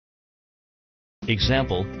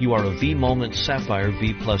Example, you are a V-Moment Sapphire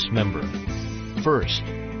V Plus member. First,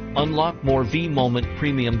 unlock more V-Moment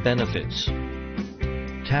Premium benefits.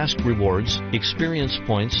 Task rewards, experience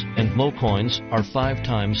points, and Mo Coins are 5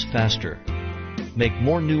 times faster. Make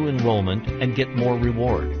more new enrollment and get more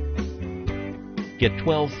reward. Get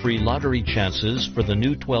 12 free lottery chances for the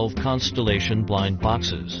new 12 Constellation blind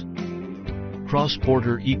boxes.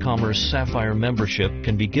 Cross-border e-commerce Sapphire membership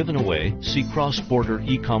can be given away. See cross-border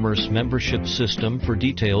e-commerce membership system for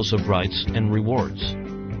details of rights and rewards.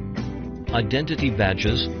 Identity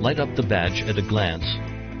badges, light up the badge at a glance.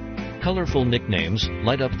 Colorful nicknames,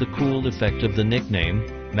 light up the cool effect of the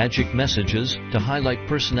nickname. Magic messages, to highlight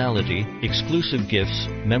personality. Exclusive gifts,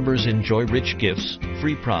 members enjoy rich gifts,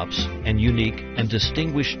 free props, and unique and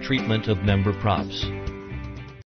distinguished treatment of member props.